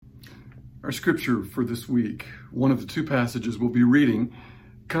Our scripture for this week, one of the two passages we'll be reading,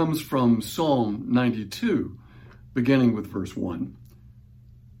 comes from Psalm 92, beginning with verse 1.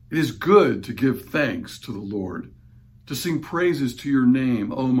 It is good to give thanks to the Lord, to sing praises to your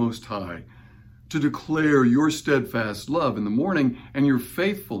name, O Most High, to declare your steadfast love in the morning and your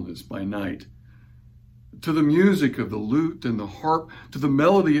faithfulness by night. To the music of the lute and the harp, to the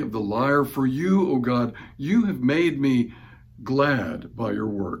melody of the lyre, for you, O God, you have made me glad by your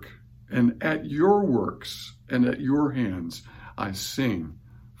work. And at your works and at your hands I sing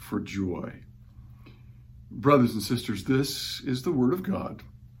for joy. Brothers and sisters, this is the word of God.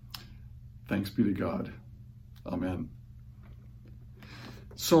 Thanks be to God. Amen.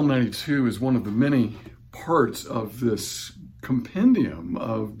 Psalm 92 is one of the many parts of this compendium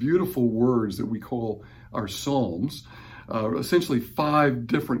of beautiful words that we call our Psalms, essentially 5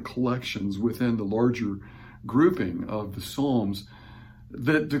 different collections within the larger grouping of the Psalms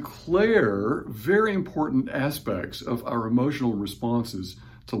that declare very important aspects of our emotional responses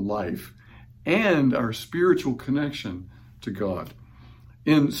to life and our spiritual connection to God.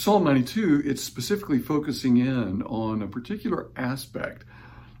 In Psalm 92, it's specifically focusing in on a particular aspect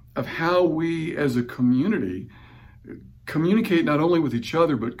of how we as a community communicate not only with each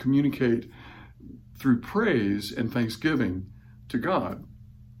other, but communicate through praise and thanksgiving to God.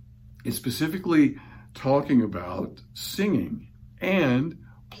 It's specifically talking about singing and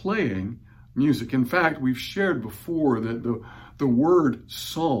playing music. In fact, we've shared before that the word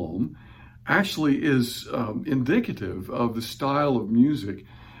psalm actually is indicative of the style of music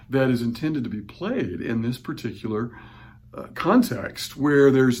that is intended to be played in this particular context, where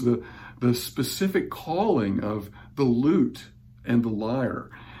there's the specific calling of the lute and the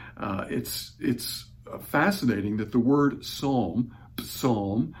lyre. It's fascinating that the word psalm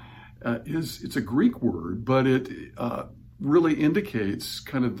it's a Greek word, but it really indicates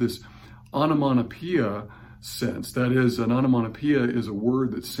kind of this onomatopoeia sense. That is, an onomatopoeia is a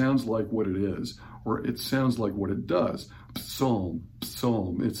word that sounds like what it is, or it sounds like what it does. Psalm.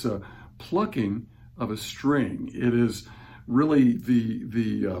 It's a plucking of a string. It is really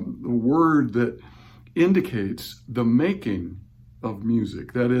the word that indicates the making of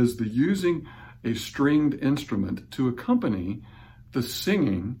music. That is, the using a stringed instrument to accompany the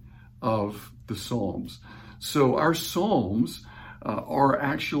singing of the Psalms. So our Psalms are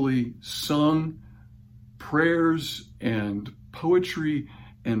actually sung prayers and poetry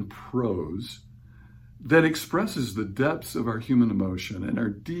and prose that expresses the depths of our human emotion and our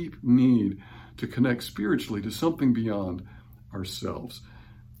deep need to connect spiritually to something beyond ourselves.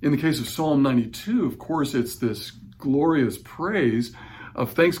 In the case of Psalm 92, of course, it's this glorious praise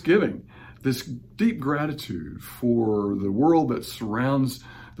of thanksgiving, this deep gratitude for the world that surrounds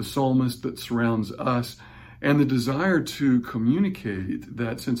the psalmist, that surrounds us, and the desire to communicate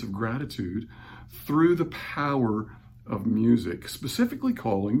that sense of gratitude through the power of music, specifically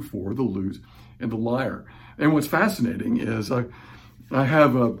calling for the lute and the lyre. And what's fascinating is I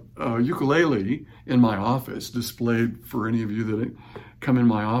have a ukulele in my office displayed for any of you that come in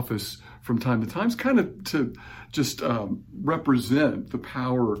my office from time to time. It's kind of to just represent the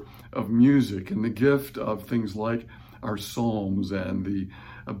power of music and the gift of things like our psalms and the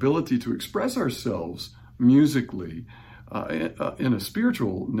ability to express ourselves musically in a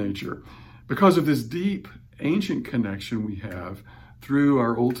spiritual nature because of this deep ancient connection we have through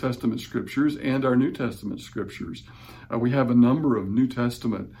our Old Testament scriptures and our New Testament scriptures. We have a number of New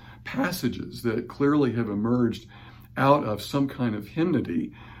Testament passages that clearly have emerged out of some kind of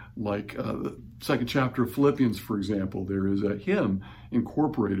hymnody, like the 2nd chapter of Philippians, for example. There is a hymn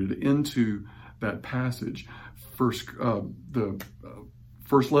incorporated into that passage. The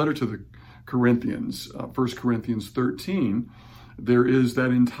first letter to the Corinthians, 1 Corinthians 13, there is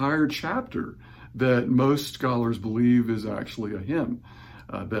that entire chapter that most scholars believe is actually a hymn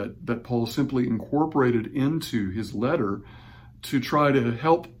that Paul simply incorporated into his letter to try to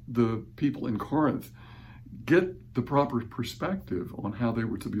help the people in Corinth get the proper perspective on how they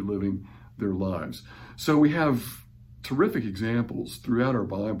were to be living their lives. So we have terrific examples throughout our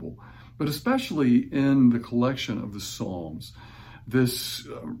Bible, but especially in the collection of the Psalms, this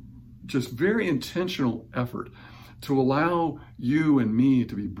just very intentional effort to allow you and me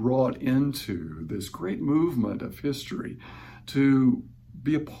to be brought into this great movement of history, to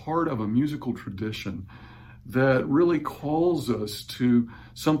be a part of a musical tradition that really calls us to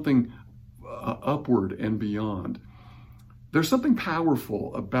something upward and beyond. There's something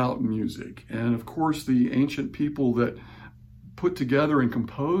powerful about music. And of course, the ancient people that put together and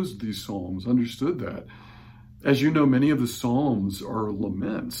composed these psalms understood that. As you know, many of the psalms are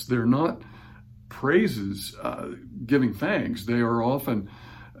laments. They're not praises, giving thanks. They are often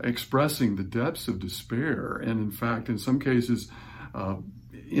expressing the depths of despair, and in fact, in some cases,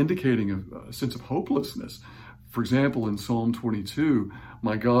 indicating a sense of hopelessness. For example, in Psalm 22,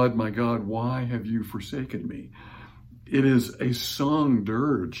 my God, why have you forsaken me? It is a sung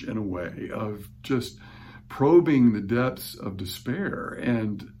dirge, in a way, of just probing the depths of despair.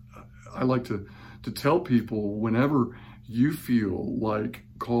 And I like to tell people, whenever you feel like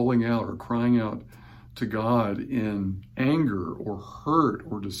calling out or crying out to God in anger or hurt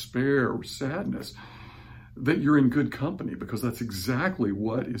or despair or sadness, that you're in good company, because that's exactly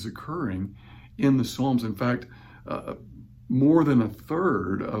what is occurring in the Psalms. In fact, more than a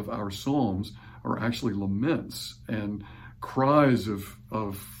third of our Psalms are actually laments and cries of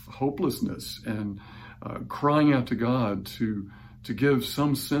hopelessness and crying out to God to give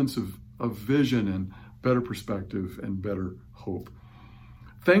some sense of vision and better perspective and better hope.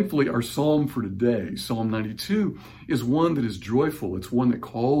 Thankfully, our psalm for today, Psalm 92, is one that is joyful. It's one that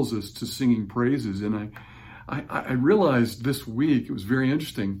calls us to singing praises. And I realized this week, it was very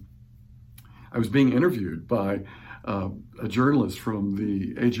interesting, I was being interviewed by a journalist from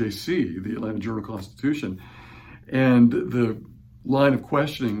the AJC, the Atlanta Journal-Constitution, and the line of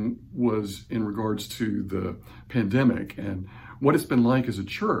questioning was in regards to the pandemic and what it's been like as a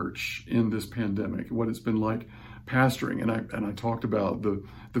church in this pandemic, what it's been like pastoring. And I talked about the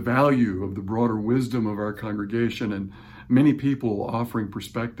value of the broader wisdom of our congregation, and many people offering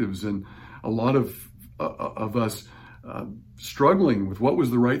perspectives, and a lot of us struggling with what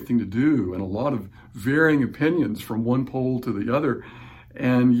was the right thing to do, and a lot of varying opinions from one pole to the other,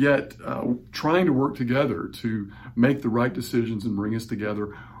 and yet trying to work together to make the right decisions and bring us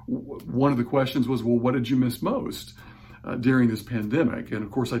together. One of the questions was, well, what did you miss most during this pandemic? And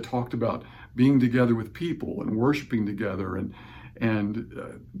of course, I talked about being together with people and worshiping together,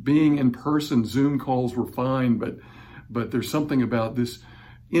 and being in person. Zoom calls were fine, but there's something about this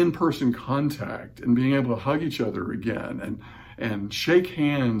in-person contact and being able to hug each other again and shake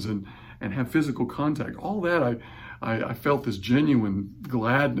hands and have physical contact. All that I felt this genuine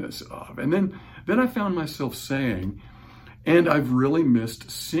gladness of. And then I found myself saying, and I've really missed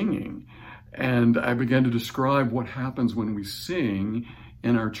singing. And I began to describe what happens when we sing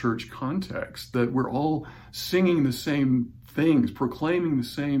in our church context, that we're all singing the same things, proclaiming the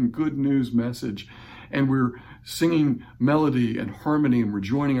same good news message, and we're singing melody and harmony, and we're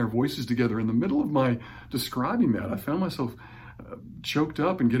joining our voices together. In the middle of my describing that, I found myself choked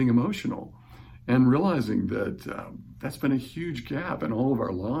up and getting emotional, and realizing that that's been a huge gap in all of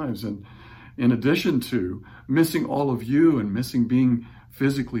our lives. And in addition to missing all of you and missing being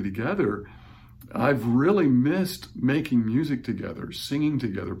physically together, I've really missed making music together, singing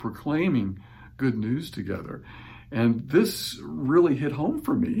together, proclaiming good news together. And this really hit home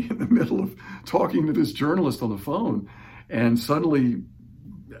for me in the middle of talking to this journalist on the phone, and suddenly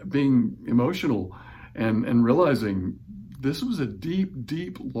being emotional and realizing this was a deep,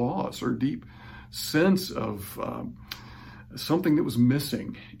 deep loss, or deep sense of something that was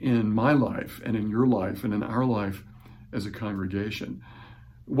missing in my life and in your life and in our life as a congregation.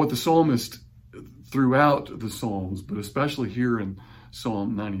 What the psalmist throughout the Psalms, but especially here in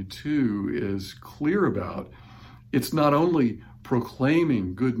Psalm 92, is clear about, it's not only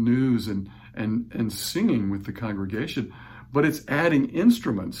proclaiming good news and singing with the congregation, but it's adding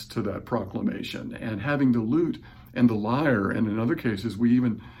instruments to that proclamation and having the lute and the lyre. And in other cases, we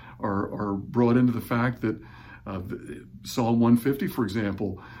even are brought into the fact that Psalm 150, for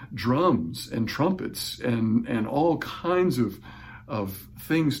example, drums and trumpets and all kinds of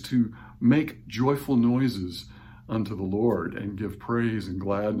things to make joyful noises unto the Lord and give praise and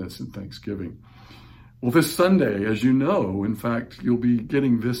gladness and thanksgiving. Well, this Sunday, as you know, in fact, you'll be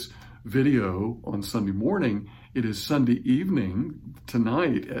getting this video on Sunday morning. It is Sunday evening,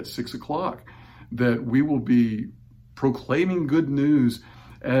 tonight at 6 o'clock, that we will be proclaiming good news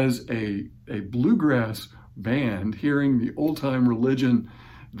as a bluegrass band, hearing the old-time religion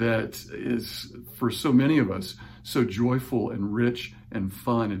that is, for so many of us, so joyful and rich and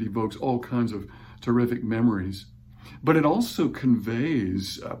fun. It evokes all kinds of terrific memories. But it also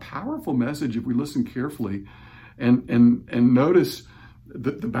conveys a powerful message if we listen carefully and notice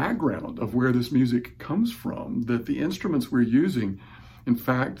the background of where this music comes from, that the instruments we're using, in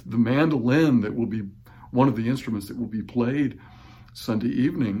fact, the mandolin that will be one of the instruments that will be played Sunday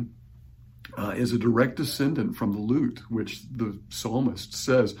evening, is a direct descendant from the lute, which the psalmist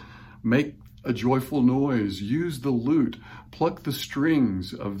says, make a joyful noise, use the lute, pluck the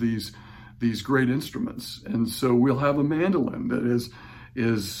strings of these great instruments. And so we'll have a mandolin that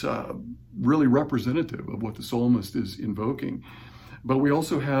is really representative of what the psalmist is invoking. But we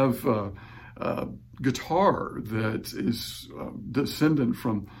also have guitar that is descendant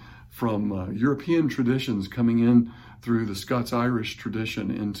from European traditions coming in through the Scots-Irish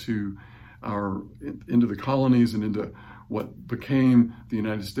tradition into the colonies and into what became the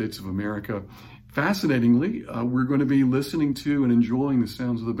United States of America. Fascinatingly, we're going to be listening to and enjoying the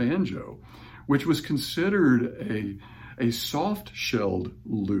sounds of the banjo, which was considered a soft-shelled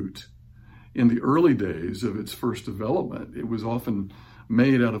lute. In the early days of its first development, it was often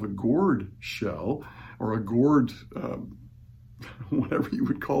made out of a gourd shell, or a gourd, whatever you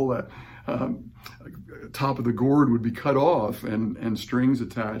would call that. Top of the gourd would be cut off and strings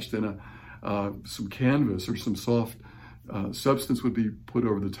attached, and some canvas or some soft substance would be put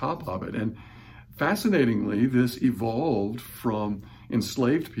over the top of it. And fascinatingly, this evolved from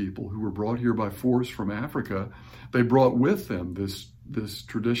enslaved people who were brought here by force from Africa. They brought with them this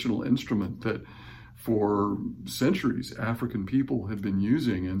traditional instrument that for centuries African people had been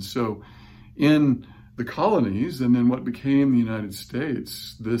using. And so in the colonies, and then what became the United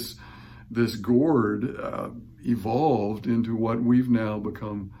States, this gourd evolved into what we've now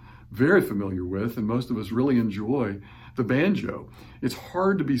become very familiar with, and most of us really enjoy, the banjo. It's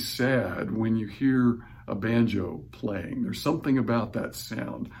hard to be sad when you hear a banjo playing. There's something about that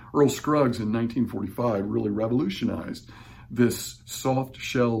sound. Earl Scruggs in 1945 really revolutionized this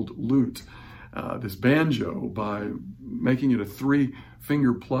soft-shelled lute, this banjo, by making it a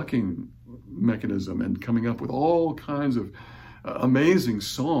 3-finger plucking mechanism and coming up with all kinds of amazing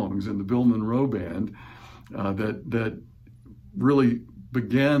songs in the Bill Monroe Band that really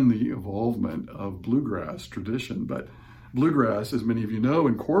began the evolvement of bluegrass tradition. But bluegrass, as many of you know,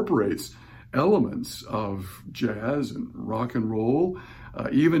 incorporates elements of jazz and rock and roll,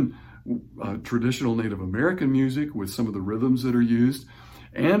 even traditional Native American music with some of the rhythms that are used,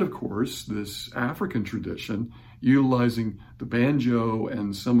 and of course this African tradition utilizing the banjo,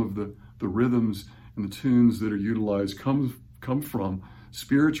 and some of the rhythms and the tunes that are utilized come from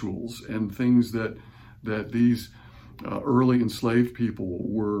spirituals and things that these early enslaved people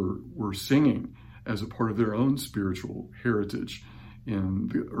were singing as a part of their own spiritual heritage in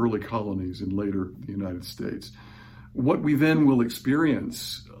the early colonies and later the United States. What we then will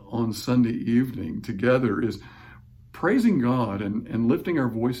experience on Sunday evening together is praising God and lifting our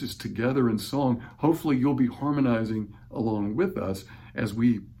voices together in song. Hopefully you'll be harmonizing along with us as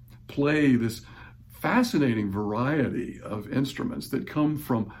we play this fascinating variety of instruments that come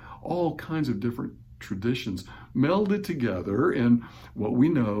from all kinds of different traditions, melded together in what we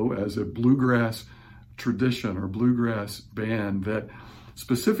know as a bluegrass tradition or bluegrass band that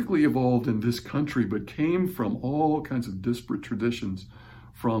specifically evolved in this country, but came from all kinds of disparate traditions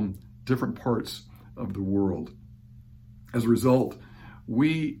from different parts of the world. As a result,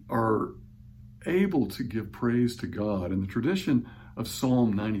 we are able to give praise to God in the tradition of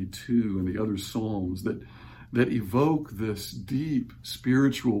Psalm 92 and the other Psalms that evoke this deep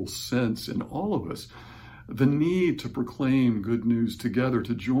spiritual sense in all of us, the need to proclaim good news together,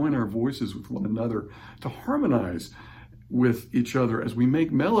 to join our voices with one another, to harmonize with each other as we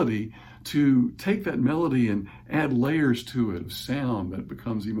make melody, to take that melody and add layers to it of sound that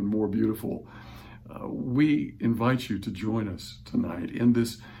becomes even more beautiful. We invite you to join us tonight in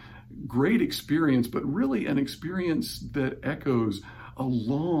this great experience, but really an experience that echoes a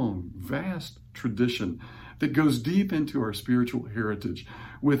long, vast tradition that goes deep into our spiritual heritage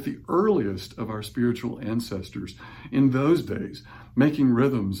with the earliest of our spiritual ancestors in those days, making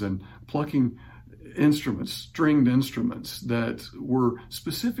rhythms and plucking instruments, stringed instruments that were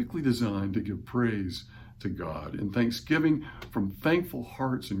specifically designed to give praise to God in thanksgiving from thankful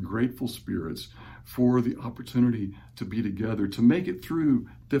hearts and grateful spirits for the opportunity to be together, to make it through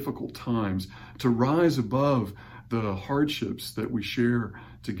difficult times, to rise above the hardships that we share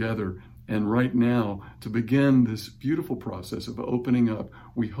together, and right now to begin this beautiful process of opening up,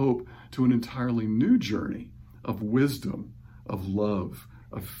 we hope, to an entirely new journey of wisdom, of love,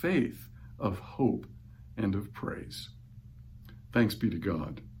 of faith, of hope, and of praise. Thanks be to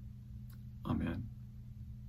God. Amen.